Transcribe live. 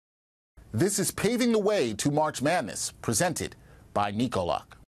This is Paving the Way to March Madness, presented by Nicolak.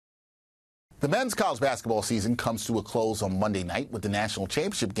 The men's college basketball season comes to a close on Monday night with the national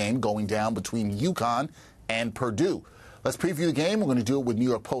championship game going down between UConn and Purdue. Let's preview the game. We're going to do it with New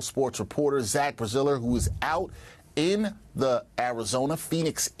York Post sports reporter Zach Braziller, who is out in the Arizona,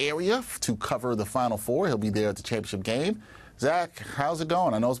 Phoenix area to cover the Final Four. He'll be there at the championship game. Zach, how's it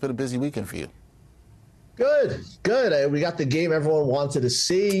going? I know it's been a busy weekend for you. Good. We got the game everyone wanted to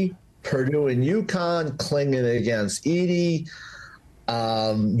see. Purdue and UConn, Clingan against Edey.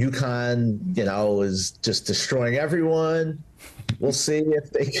 UConn, is just destroying everyone. We'll see if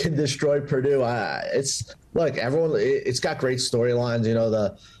they can destroy Purdue. It's got great storylines.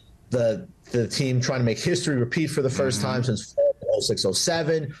 The team trying to make history repeat for the first time since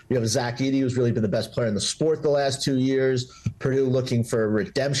 06-07. You have Zach Edey, who's really been the best player in the sport the last 2 years. Purdue looking for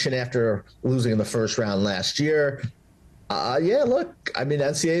redemption after losing in the first round last year.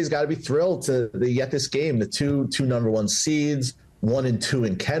 NCAA's got to be thrilled to get this game. The two number one seeds, 1 and 2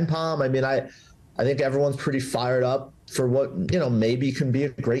 in Ken Palm. I think everyone's pretty fired up for what maybe can be a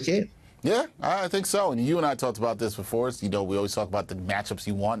great game. Yeah, I think so. And you and I talked about this before. We always talk about the matchups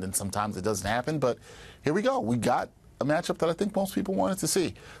you want, and sometimes it doesn't happen. But here we go. We got a matchup that I think most people wanted to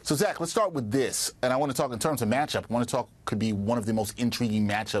see. So, Zach, let's start with this. And I want to talk in terms of matchup. I want to talk could be one of the most intriguing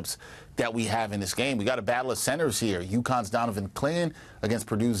matchups that we have in this game. We got a battle of centers here. UConn's Donovan Clingan against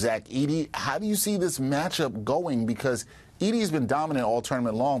Purdue's Zach Edey. How do you see this matchup going? Because Edey's been dominant all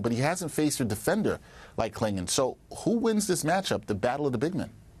tournament long, but he hasn't faced a defender like Clingan. So who wins this matchup, the battle of the big men?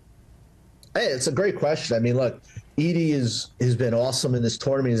 Hey, it's a great question. Look, Edey has been awesome in this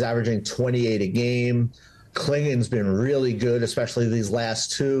tournament. He's averaging 28 a game. Clingan's been really good, especially these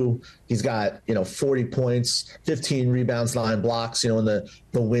last two. He's got, 40 points, 15 rebounds, 9 blocks, in the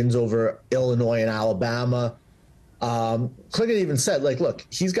wins over Illinois and Alabama. Clingan even said, look,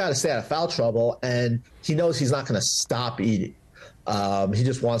 he's got to stay out of foul trouble, and he knows he's not going to stop Edey. He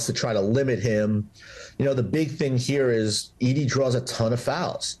just wants to try to limit him. The big thing here is Edey draws a ton of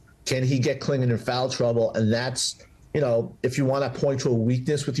fouls. Can he get Clingan in foul trouble? And that's, if you want to point to a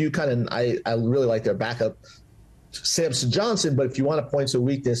weakness with UConn, and I really like their backup, Samson Johnson, but if you want to point to a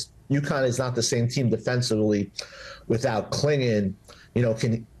weakness, UConn is not the same team defensively without Clingan.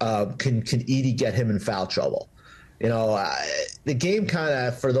 Can Edey get him in foul trouble? The game kind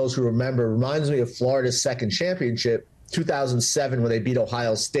of, for those who remember, reminds me of Florida's second championship, 2007, when they beat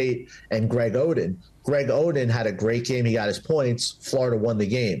Ohio State and Greg Oden. Greg Oden had a great game. He got his points. Florida won the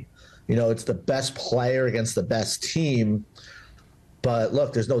game. It's the best player against the best team. But,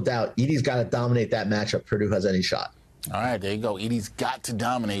 look, there's no doubt Edey's got to dominate that matchup. Purdue has any shot. All right, there you go. Edey's got to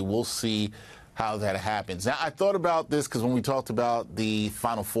dominate. We'll see how that happens. Now, I thought about this because when we talked about the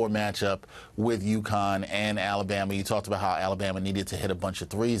Final Four matchup with UConn and Alabama, you talked about how Alabama needed to hit a bunch of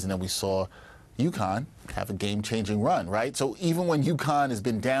threes, and then we saw UConn have a game-changing run, right? So even when UConn has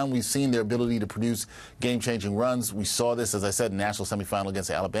been down, we've seen their ability to produce game-changing runs. We saw this, as I said, in the national semifinal against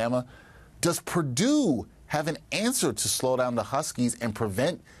Alabama. Does Purdue have an answer to slow down the Huskies and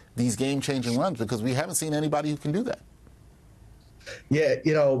prevent these game-changing runs? Because we haven't seen anybody who can do that. Yeah,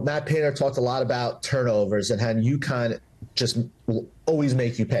 Matt Painter talked a lot about turnovers and how UConn just will always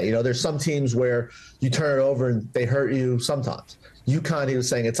make you pay. There's some teams where you turn it over and they hurt you sometimes. UConn, he was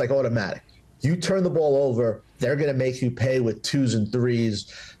saying, it's like automatic. You turn the ball over, they're going to make you pay with 2s and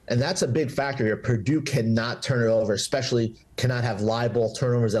 3s. And that's a big factor here. Purdue cannot turn it over, especially cannot have live ball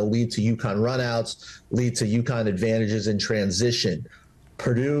turnovers that lead to UConn runouts, lead to UConn advantages in transition.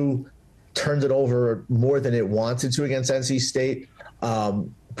 Purdue turned it over more than it wanted to against NC State.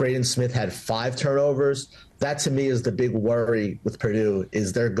 Braden Smith had 5 turnovers. That, to me, is the big worry with Purdue,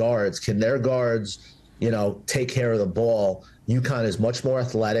 is their guards. Can their guards, take care of the ball? UConn is much more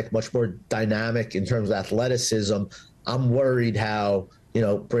athletic, much more dynamic in terms of athleticism. I'm worried how,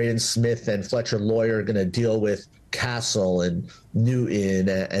 Braden Smith and Fletcher Loyer are going to deal with Castle and Newton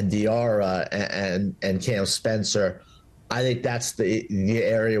and Diarra and Cam Spencer. I think that's the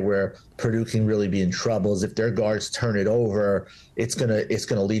area where Purdue can really be in trouble, is if their guards turn it over, it's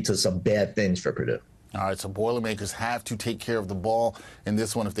gonna lead to some bad things for Purdue. All right, so Boilermakers have to take care of the ball in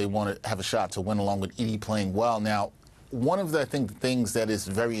this one if they want to have a shot to win, along with Edey playing well. Now, one of the things that is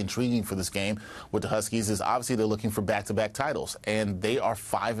very intriguing for this game with the Huskies is obviously they're looking for back-to-back titles, and they are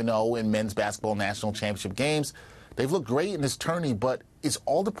 5-0 in men's basketball national championship games. They've looked great in this tourney, but is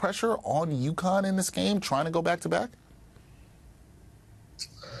all the pressure on UConn in this game trying to go back-to-back?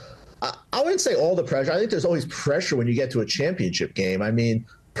 I wouldn't say all the pressure. I think there's always pressure when you get to a championship game.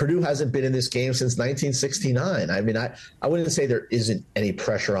 Purdue hasn't been in this game since 1969. I wouldn't say there isn't any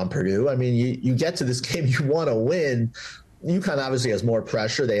pressure on Purdue. You get to this game, you want to win, UConn obviously has more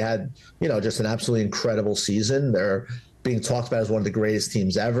pressure. They had, just an absolutely incredible season. They're being talked about as one of the greatest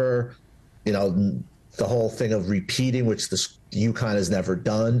teams ever. The whole thing of repeating, which this UConn has never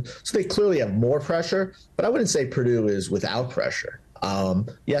done. So they clearly have more pressure, but I wouldn't say Purdue is without pressure.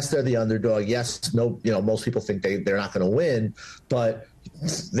 Yes, they're the underdog. Yes, most people think they're not going to win, but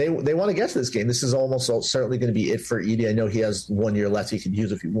they want to get to this game. This is almost certainly going to be it for Edey. I know he has 1 year left he can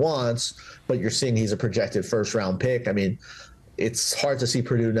use if he wants, but you're seeing he's a projected first-round pick. I mean, it's hard to see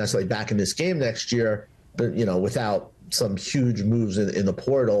Purdue necessarily back in this game next year, but, without some huge moves in the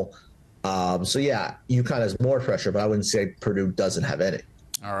portal. So, yeah, UConn has more pressure, but I wouldn't say Purdue doesn't have any.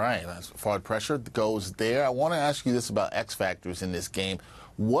 All right, as far as pressure goes there, I want to ask you this about X factors in this game.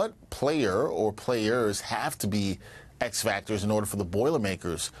 What player or players have to be X factors in order for the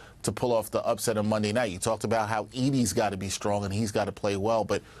Boilermakers to pull off the upset on Monday night? You talked about how Edey's got to be strong and he's got to play well,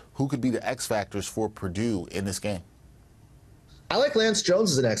 but who could be the X factors for Purdue in this game? I like Lance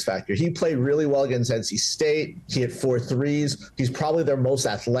Jones as an X factor. He played really well against NC State. He hit 4 threes. He's probably their most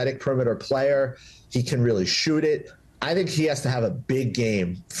athletic perimeter player. He can really shoot it. I think he has to have a big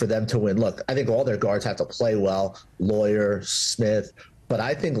game for them to win. Look, I think all their guards have to play well, Lawyer, Smith, but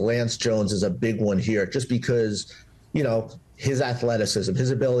I think Lance Jones is a big one here just because, his athleticism, his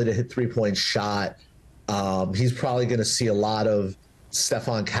ability to hit three-point shot. He's probably going to see a lot of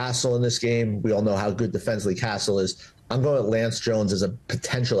Stephon Castle in this game. We all know how good defensively Castle is. I'm going with Lance Jones as a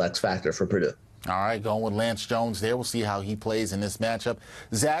potential X factor for Purdue. All right, going with Lance Jones there. We'll see how he plays in this matchup.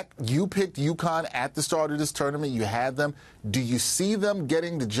 Zach, you picked UConn at the start of this tournament. You had them. Do you see them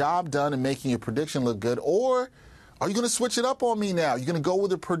getting the job done and making your prediction look good? Or are you going to switch it up on me now? You're going to go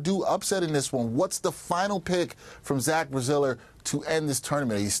with a Purdue upset in this one. What's the final pick from Zach Braziller to end this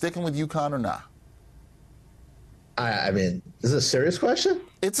tournament? Are you sticking with UConn or not? I mean, is this a serious question?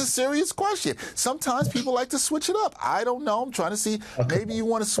 It's a serious question. Sometimes people like to switch it up. I don't know. I'm trying to see. Okay. Maybe you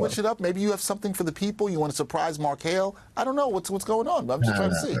want to switch it up. Maybe you have something for the people. You want to surprise Mark Hale. I don't know what's going on. I'm just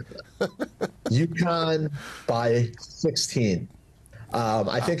trying to see. UConn by 16.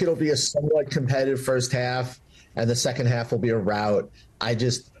 I think it'll be a somewhat competitive first half, and the second half will be a rout. I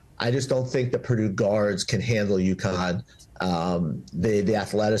just don't think the Purdue guards can handle UConn. The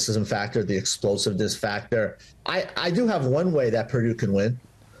athleticism factor, the explosiveness factor. I do have one way that Purdue can win.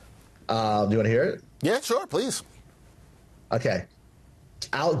 Do you want to hear it? Yeah, sure, please. Okay.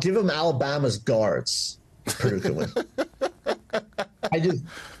 I'll give them Alabama's guards. Purdue can win.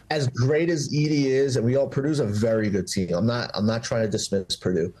 As great as Edey is, and Purdue's a very good team. I'm not trying to dismiss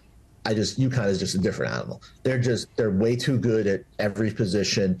Purdue. UConn is just a different animal. They're way too good at every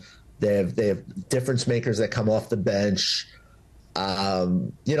position. They have difference makers that come off the bench.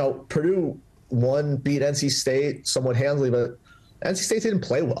 Purdue beat NC State somewhat handily, but NC State didn't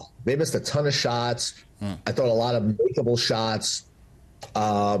play well. They missed a ton of shots. I thought a lot of makeable shots.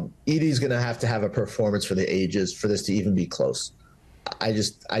 Edey's going to have a performance for the ages for this to even be close. I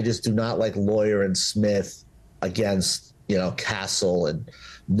just do not like Lawyer and Smith against Castle and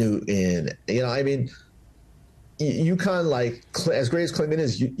Newton. UConn, as great as Clingan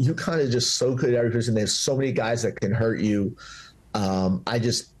is, UConn is just so good at every position. They have so many guys that can hurt you. I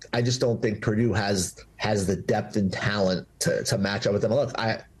just don't think Purdue has the depth and talent to match up with them. Look,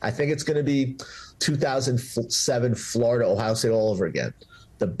 I think it's going to be 2007 Florida, Ohio State all over again.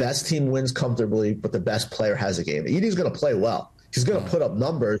 The best team wins comfortably, but the best player has a game. Edey's going to play well. He's going to put up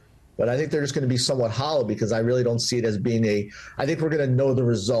numbers, but I think they're just going to be somewhat hollow because I really don't see it as being I think we're going to know the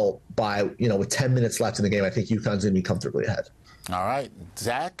result by, with 10 minutes left in the game. I think UConn's going to be comfortably ahead. All right.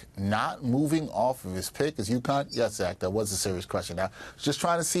 Zach, not moving off of his pick is UConn. Yes, Zach, that was a serious question. Now, just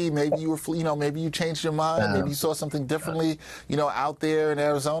trying to see maybe you were, maybe you changed your mind. Maybe you saw something differently, out there in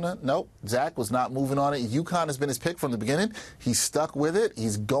Arizona. Nope. Zach was not moving on it. UConn has been his pick from the beginning. He's stuck with it.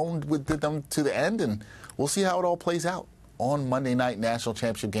 He's going with them to the end, and we'll see how it all plays out. On Monday night national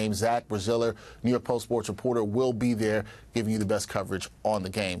championship game, Zach Braziller, New York Post sports reporter, will be there giving you the best coverage on the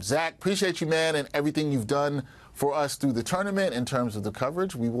game. Zach, appreciate you, man, and everything you've done for us through the tournament in terms of the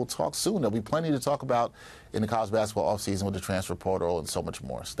coverage. We will talk soon. There'll be plenty to talk about in the college basketball offseason with the transfer portal and so much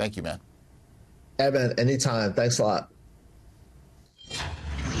more. Thank you, man. Evan, anytime. Thanks a lot.